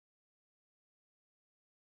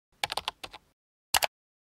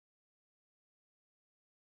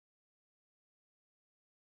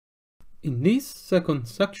In this second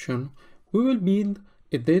section, we will build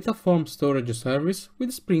a data form storage service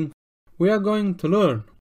with Spring. We are going to learn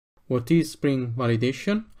what is Spring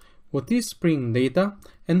Validation, what is Spring Data,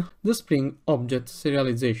 and the Spring Object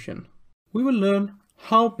Serialization. We will learn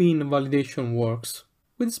how Bean Validation works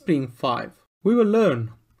with Spring 5. We will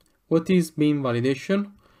learn what is Bean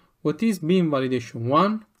Validation, what is Bean Validation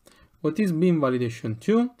 1, what is Bean Validation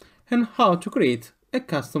 2, and how to create a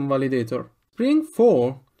custom validator. Spring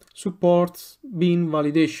 4 supports Bean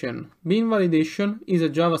Validation. Bean Validation is a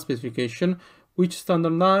Java specification which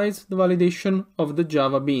standardizes the validation of the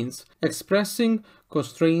Java beans, expressing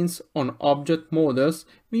constraints on object models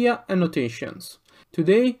via annotations.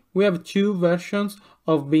 Today we have two versions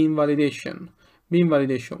of Bean Validation, Bean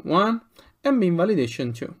Validation 1 and Bean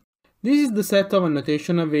Validation 2. This is the set of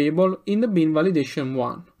annotation available in the Bean Validation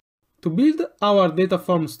 1. To build our data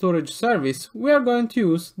form storage service, we are going to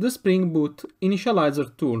use the Spring Boot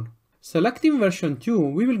Initializer tool. Selecting version 2,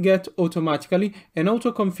 we will get automatically an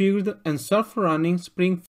auto-configured and self-running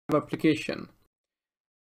Spring 5 application.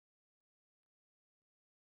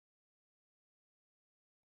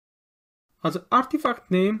 As artifact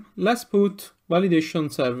name, let's put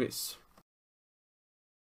Validation Service.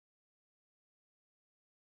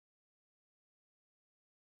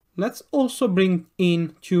 Let's also bring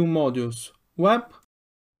in two modules, Web,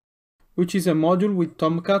 which is a module with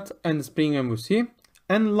Tomcat and Spring MVC,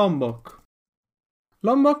 and Lombok.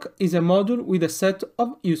 Lombok is a module with a set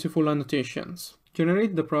of useful annotations.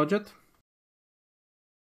 Generate the project,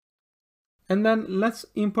 and then let's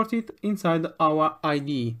import it inside our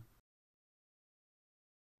IDE.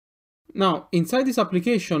 Now, inside this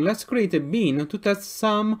application, let's create a bean to test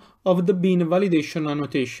some of the bean validation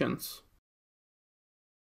annotations.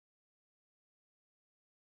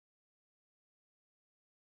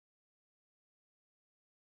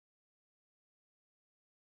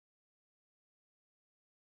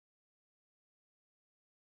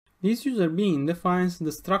 This user bean defines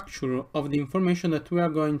the structure of the information that we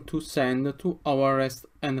are going to send to our REST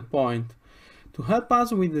endpoint. To help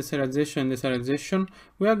us with the serialization and deserialization,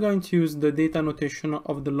 we are going to use the data annotation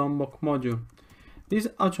of the Lombok module. This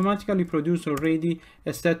automatically produces already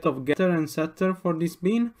a set of getter and setter for this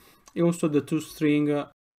bean, and also the toString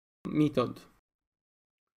method.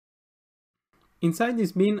 Inside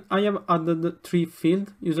this bean, I have added three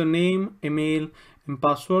fields: username, email, and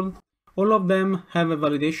password. All of them have a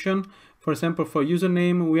validation. For example, for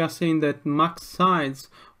username, we are saying that max size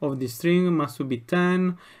of the string must be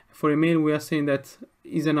 10. For email, we are saying that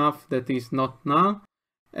is enough, that is not null.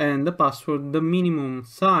 And the password, the minimum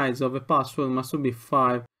size of a password must be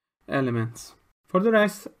 5 elements. For the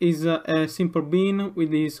rest is a simple bean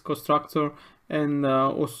with this constructor and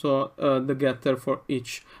also the getter for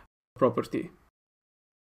each property.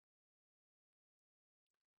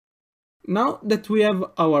 Now that we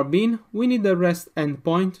have our bean, we need a REST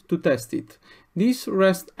endpoint to test it. This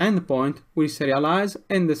REST endpoint will serialize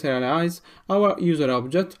and deserialize our user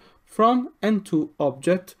object from and to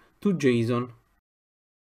object to JSON.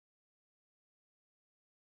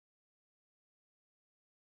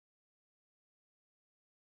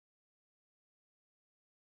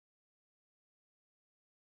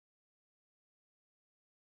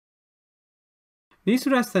 This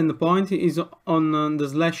REST endpoint is on the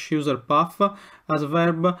 /user path. As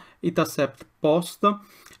verb, it accepts post,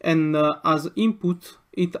 and as input,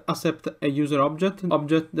 it accepts a user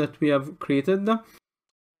object that we have created.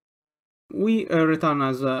 We return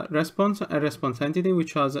as a response entity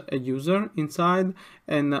which has a user inside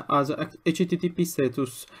and as HTTP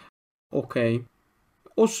status OK.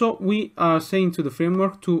 Also, we are saying to the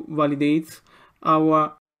framework to validate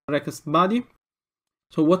our request body.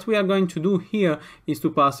 So what we are going to do here is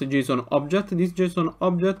to pass a JSON object. This JSON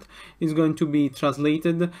object is going to be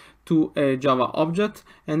translated to a Java object,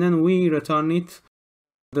 and then we return it,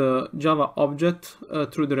 the Java object,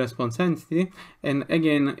 through the response entity, and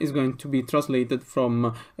again is going to be translated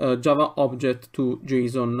from Java object to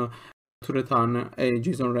JSON to return a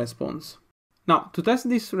JSON response. Now, to test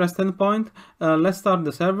this REST endpoint, let's start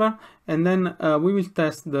the server, and then we will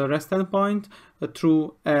test the REST endpoint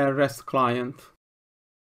through a REST client.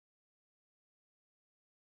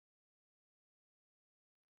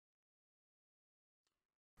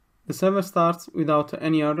 The server starts without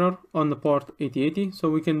any error on the port 8080, so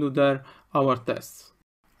we can do there our tests.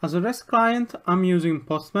 As a REST client, I'm using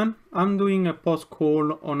Postman. I'm doing a post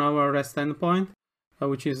call on our REST endpoint,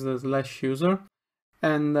 which is the /user,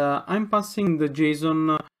 and I'm passing the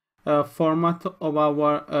JSON format of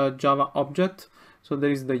our Java object. So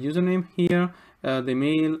there is the username here, the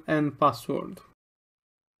email and password.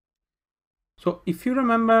 So if you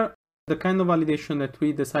remember The kind of validation that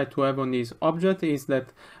we decide to have on this object is that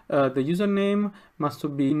the username must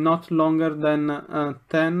be not longer than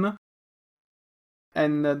 10,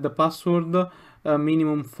 and the password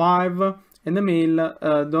minimum 5, and the mail,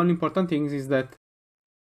 the only important thing is that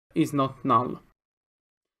is not null.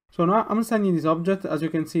 So now I'm sending this object. As you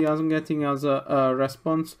can see, I'm getting as a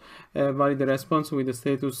response, valid response with the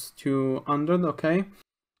status 200. Okay.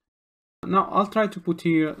 Now I'll try to put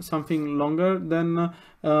here something longer than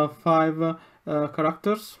 5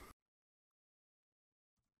 characters.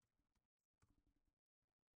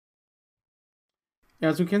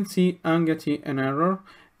 As you can see, I'm getting an error.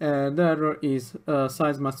 The error is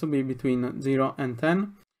size must be between 0 and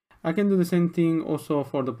 10. I can do the same thing also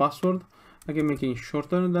for the password. I can make it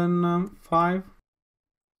shorter than 5.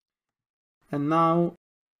 And now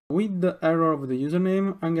with the error of the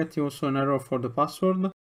username, I'm getting also an error for the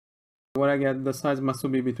password, where I get the size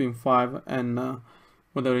must be between 5 and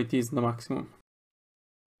whatever it is, the maximum.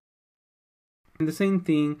 And the same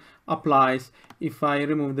thing applies if I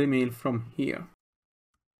remove the email from here.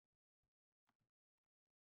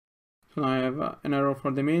 So now I have an error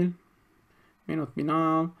for the mail, may not be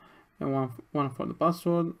null, and one for the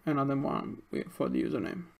password, another one for the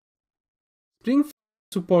username. Spring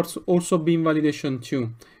supports also beam validation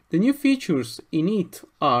too. The new features in it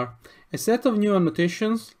are a set of new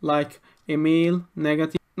annotations like email,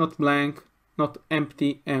 negative, not blank, not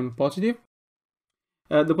empty, and positive.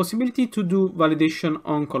 The possibility to do validation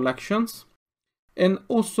on collections, and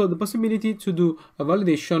also the possibility to do a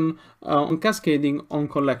validation on cascading on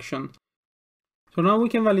collection. So now we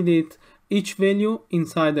can validate each value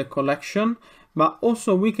inside a collection, but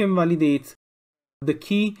also we can validate the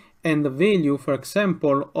key and the value, for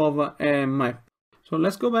example, of a map. So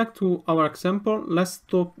let's go back to our example. Let's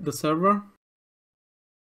stop the server.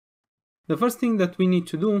 The first thing that we need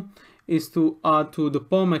to do is to add to the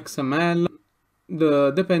POM XML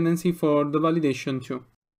the dependency for the validation too.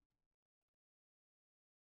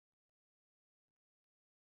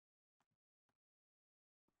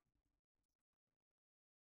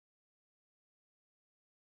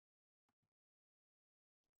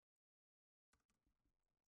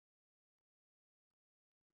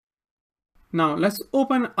 Now let's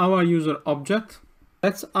open our user object.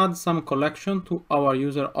 Let's add some collection to our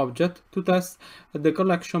user object to test the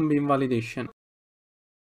collection beam validation.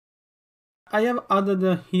 I have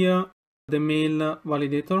added here the mail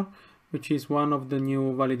validator, which is one of the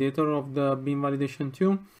new validator of the beam validation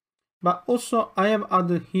too. But also I have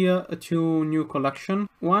added here 2 new collection.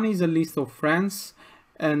 One is a list of friends,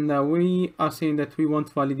 and we are saying that we want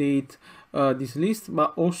to validate this list,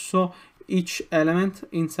 but also each element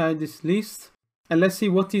inside this list. And let's see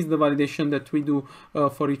what is the validation that we do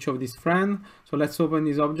for each of these friends. So let's open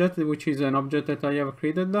this object, which is an object that I have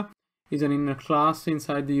created. Is an inner class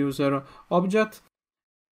inside the user object.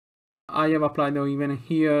 I have applied even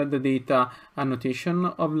here the data annotation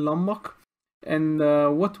of Lombok. And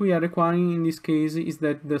what we are requiring in this case is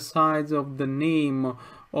that the size of the name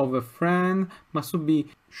of a friend must be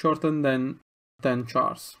shorter than 10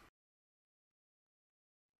 chars.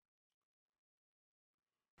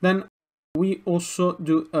 Then we also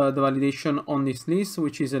do the validation on this list,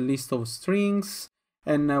 which is a list of strings,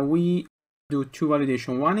 and we do 2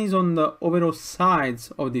 validation. One is on the overall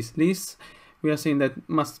size of this list. We are saying that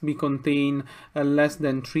must be contain less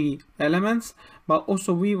than 3 elements, but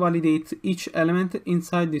also we validate each element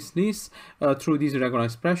inside this list through this regular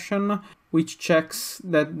expression, which checks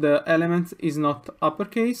that the element is not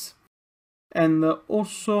uppercase, and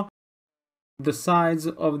also the size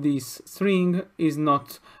of this string is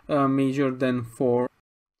not major than 4.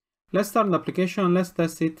 Let's start the application. Let's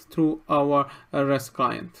test it through our REST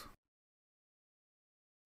client.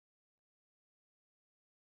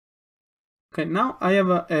 Okay, now I have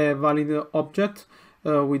a valid object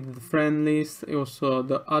with the friend list, also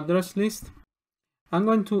the address list. I'm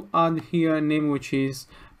going to add here a name which is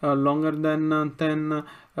longer than 10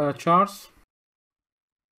 chars.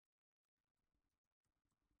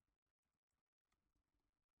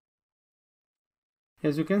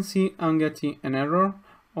 As you can see, I'm getting an error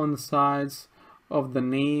on the size of the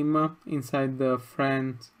name inside the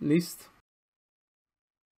friend list.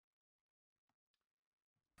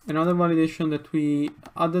 Another validation that we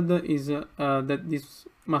added is that this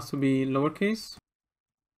must be lowercase.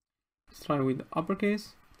 Let's try with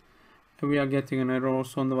uppercase. And we are getting an error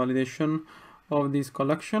also on the validation of this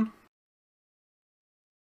collection.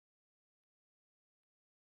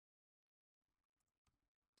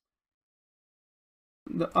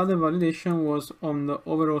 The other validation was on the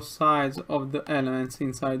overall size of the elements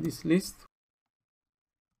inside this list.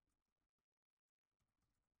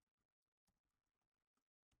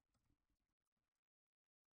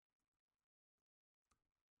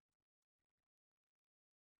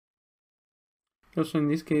 Also in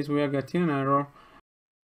this case we are getting an error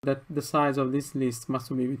that the size of this list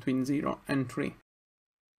must be between 0 and 3.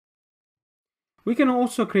 We can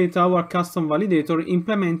also create our custom validator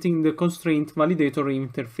implementing the constraint validator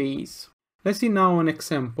interface. Let's see now an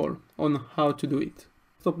example on how to do it.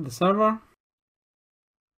 Stop the server.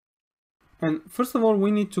 And first of all, we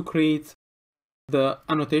need to create the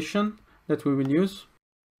annotation that we will use.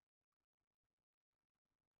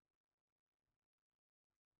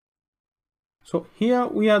 So here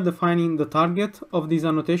we are defining the target of this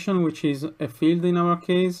annotation, which is a field in our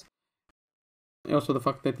case. Also the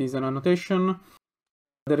fact that it is an annotation.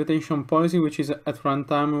 The retention policy, which is at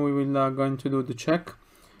runtime, we will going to do the check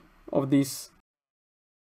of this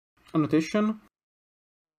annotation.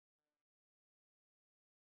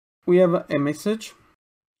 We have a message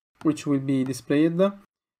which will be displayed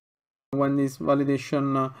when this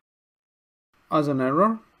validation has an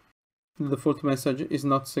error. The default message is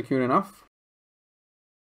not secure enough.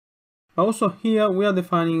 Also here we are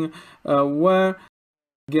defining where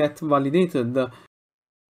get validated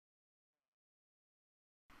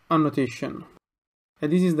annotation.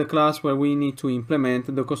 And this is the class where we need to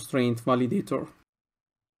implement the constraint validator.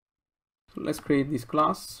 So let's create this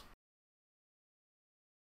class.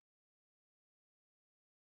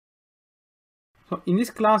 So in this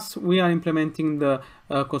class, we are implementing the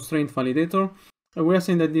constraint validator. We are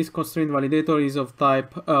saying that this constraint validator is of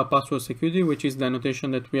type password security, which is the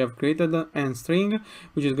annotation that we have created, and string,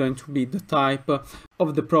 which is going to be the type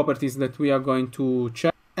of the properties that we are going to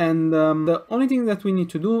check. And the only thing that we need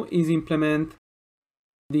to do is implement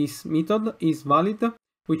this method is valid,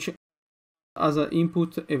 which has an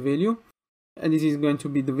input a value, and this is going to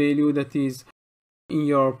be the value that is in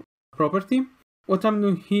your property. What I'm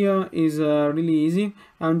doing here is really easy.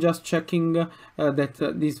 I'm just checking that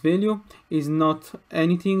this value is not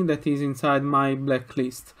anything that is inside my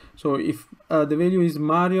blacklist. So if the value is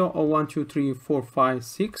Mario or 1, 2, 3, 4, 5,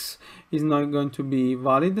 6 is not going to be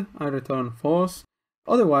valid. I return false.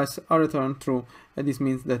 Otherwise, I return true. And this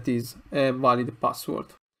means that is a valid password.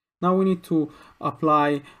 Now we need to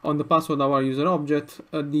apply on the password of our user object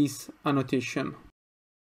this annotation.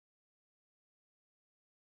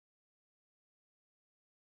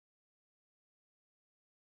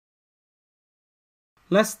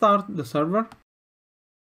 Let's start the server.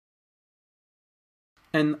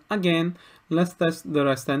 And again, let's test the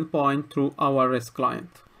REST endpoint through our REST client.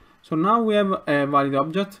 So now we have a valid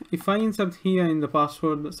object. If I insert here in the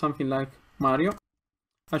password something like Mario,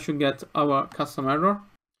 I should get our custom error.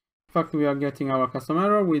 In fact, we are getting our custom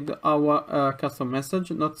error with our custom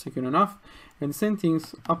message, not secure enough. And the same thing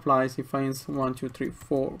applies if I insert 1, 2, 3,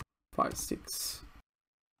 4, 5, 6.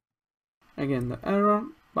 Again, the error.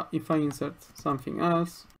 But if I insert something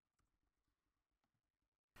else,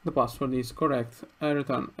 the password is correct. I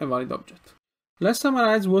return a valid object. Let's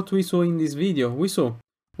summarize what we saw in this video. We saw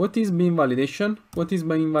what is beam validation, what is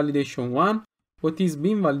beam validation 1, what is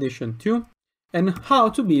beam validation 2, and how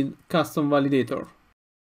to build custom validator.